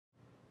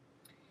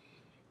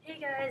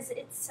Guys,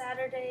 it's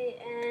Saturday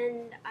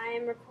and I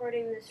am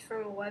recording this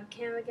from a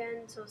webcam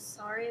again, so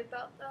sorry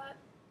about that.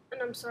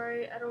 And I'm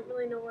sorry, I don't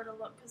really know where to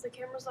look because the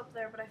camera's up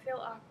there, but I feel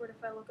awkward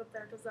if I look up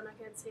there because then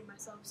I can't see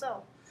myself.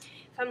 So,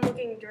 if I'm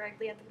looking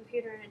directly at the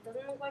computer and it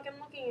doesn't look like I'm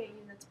looking at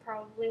you, that's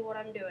probably what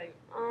I'm doing.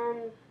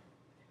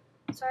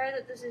 Sorry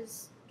that this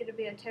is going to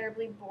be a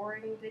terribly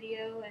boring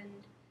video and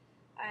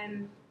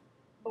I'm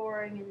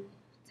boring and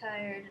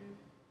tired and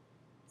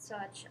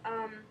such.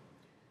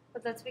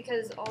 But that's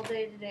because all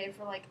day today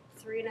for like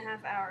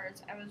 3.5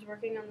 hours I was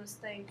working on this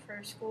thing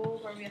for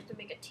school where we have to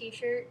make a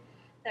t-shirt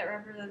that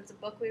represents a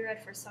book we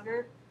read for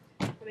summer.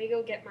 Let me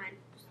go get mine.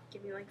 Just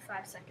give me like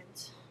 5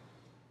 seconds.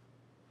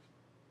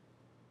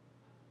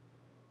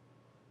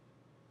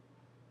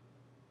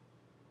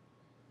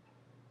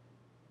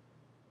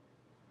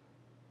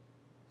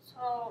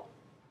 So,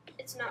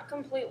 it's not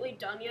completely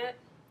done yet,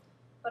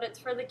 but it's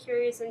for The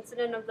Curious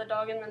Incident of the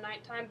Dog in the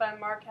Nighttime by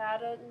Mark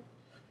Haddon.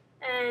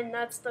 And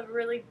that's the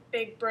really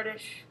big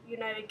British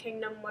United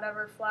Kingdom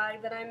whatever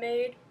flag that I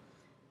made.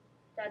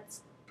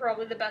 That's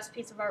probably the best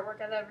piece of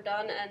artwork I've ever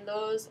done, and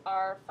those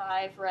are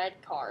 5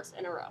 red cars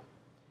in a row,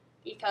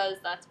 because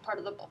that's part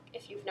of the book,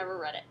 if you've never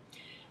read it.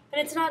 And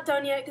it's not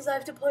done yet, because I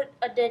have to put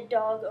a dead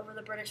dog over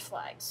the British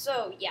flag.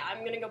 So, yeah,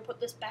 I'm going to go put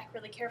this back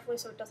really carefully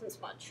so it doesn't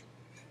smudge.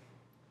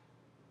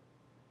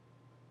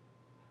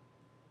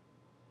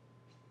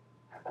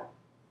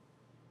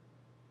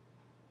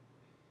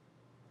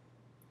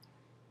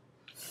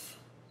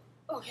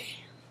 Okay.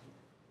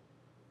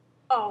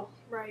 Oh,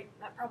 right,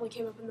 that probably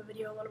came up in the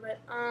video a little bit.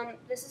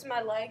 This is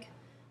my leg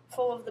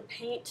full of the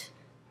paint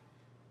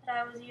that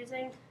I was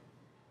using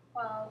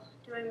while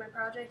doing my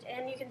project,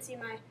 and you can see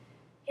my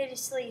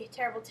hideously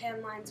terrible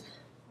tan lines.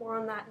 More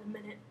on that in a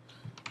minute.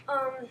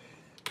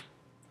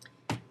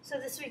 So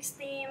this week's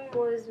theme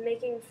was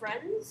making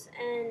friends,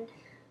 and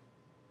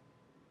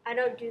I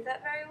don't do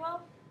that very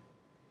well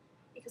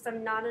because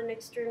I'm not an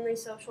extremely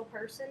social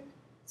person.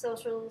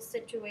 Social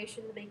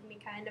situations make me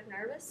kind of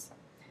nervous.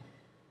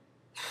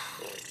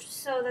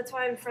 So that's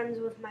why I'm friends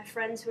with my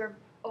friends who are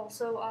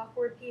also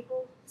awkward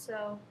people,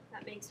 so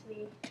that makes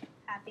me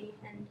happy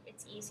and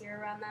it's easier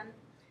around them.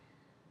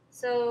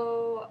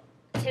 So,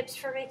 tips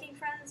for making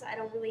friends, I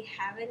don't really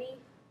have any,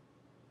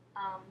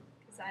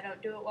 because I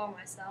don't do it well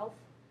myself.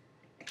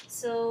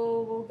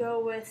 So we'll go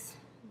with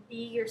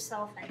be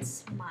yourself and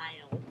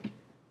smile.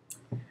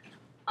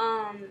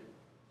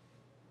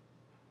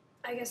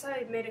 I guess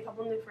I made a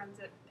couple new friends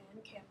at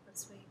band camp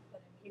this week,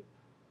 but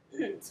I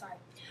mean, sorry.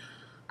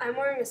 I'm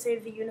wearing a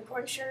Save the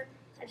Unicorn shirt.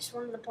 I just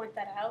wanted to point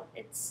that out.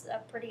 It's a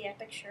pretty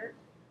epic shirt.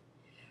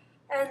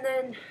 And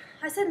then,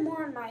 I said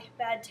more on my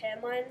bad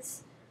tan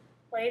lines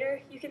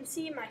later. You can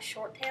see my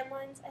short tan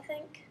lines, I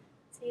think.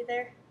 See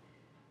there?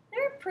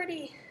 They're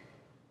pretty,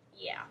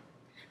 yeah.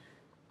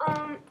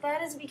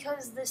 That is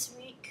because this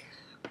week,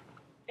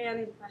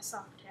 and my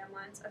soft tan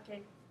lines,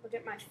 okay, look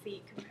at my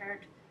feet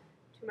compared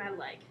to my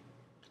leg.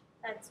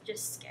 That's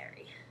just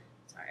scary.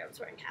 Sorry, I was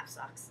wearing half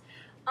socks.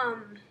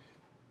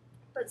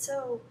 But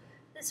so,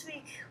 this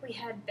week we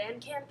had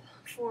band camp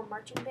for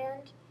marching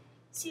band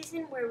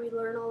season where we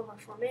learn all of our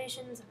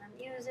formations and our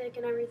music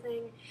and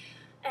everything.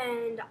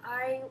 And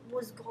I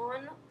was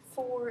gone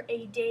for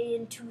a day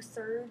and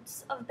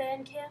 2/3 of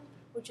band camp,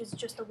 which is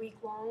just a week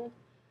long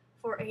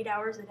for 8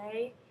 hours a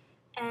day.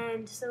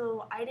 And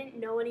so I didn't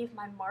know any of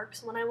my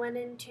marks when I went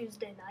in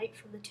Tuesday night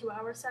for the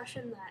 2-hour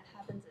session that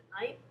happens at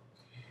night.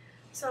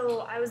 So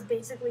I was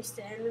basically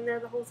standing there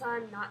the whole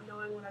time, not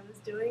knowing what I was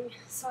doing.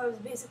 So I was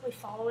basically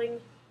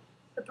following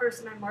the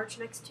person I marched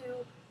next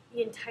to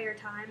the entire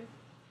time.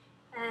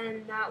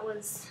 And that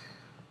was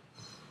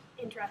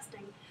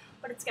interesting.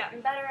 But it's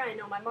gotten better. I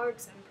know my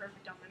marks. I'm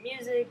perfect on my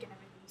music, and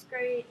everything's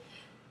great.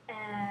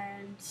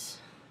 And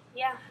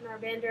yeah, and our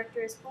band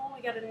director is cool.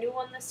 We got a new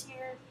one this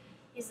year.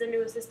 He's the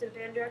new assistant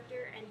band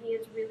director, and he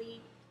is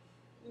really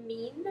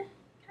mean,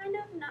 kind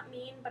of. Not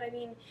mean, but I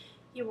mean,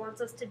 he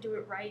wants us to do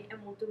it right,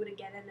 and we'll do it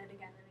again and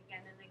again and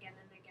again and again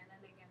and again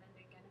and again and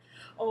again,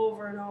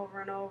 over and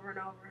over and over and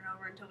over and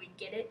over until we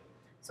get it.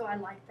 So I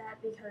like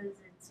that because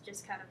it's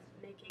just kind of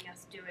making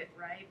us do it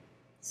right.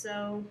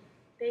 So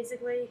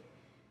basically,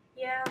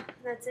 yeah,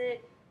 that's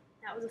it.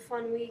 That was a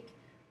fun week.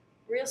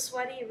 Real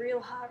sweaty, real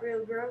hot,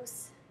 real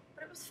gross,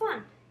 but it was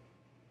fun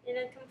in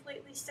a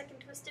completely sick and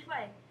twisted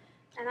way.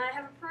 And I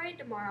have a parade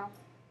tomorrow.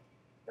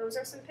 Those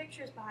are some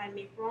pictures behind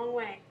me. Wrong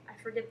way. I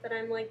forget that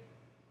I'm like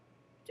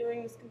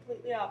doing this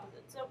completely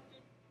opposite. So,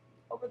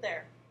 over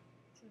there.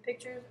 Some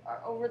pictures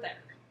are over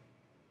there.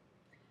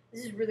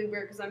 This is really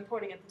weird because I'm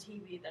pointing at the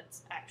TV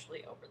that's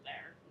actually over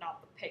there,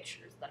 not the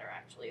pictures that are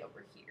actually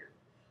over here.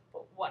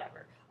 But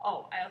whatever.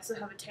 Oh, I also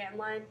have a tan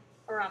line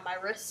around my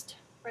wrist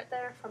right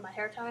there from my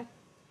hair tie.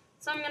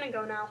 So I'm gonna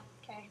go now.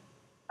 Okay.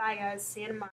 Bye guys. See you tomorrow.